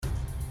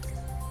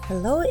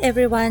Hello,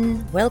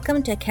 everyone.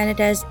 Welcome to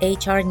Canada's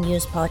HR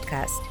News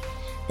Podcast.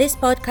 This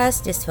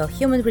podcast is for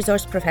human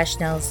resource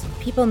professionals,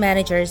 people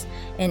managers,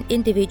 and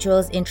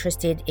individuals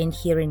interested in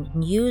hearing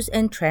news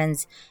and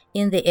trends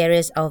in the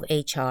areas of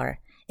HR,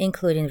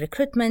 including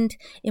recruitment,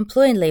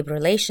 employee and labor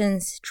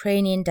relations,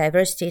 training,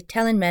 diversity,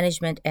 talent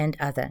management, and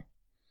other.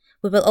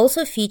 We will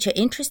also feature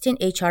interesting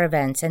HR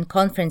events and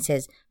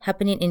conferences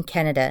happening in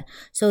Canada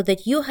so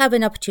that you have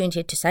an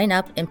opportunity to sign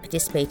up and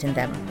participate in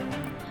them.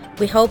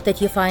 We hope that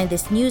you find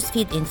this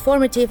newsfeed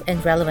informative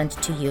and relevant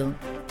to you.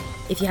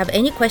 If you have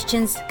any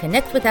questions,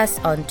 connect with us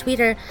on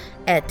Twitter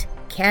at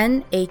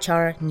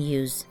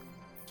CanHRNews.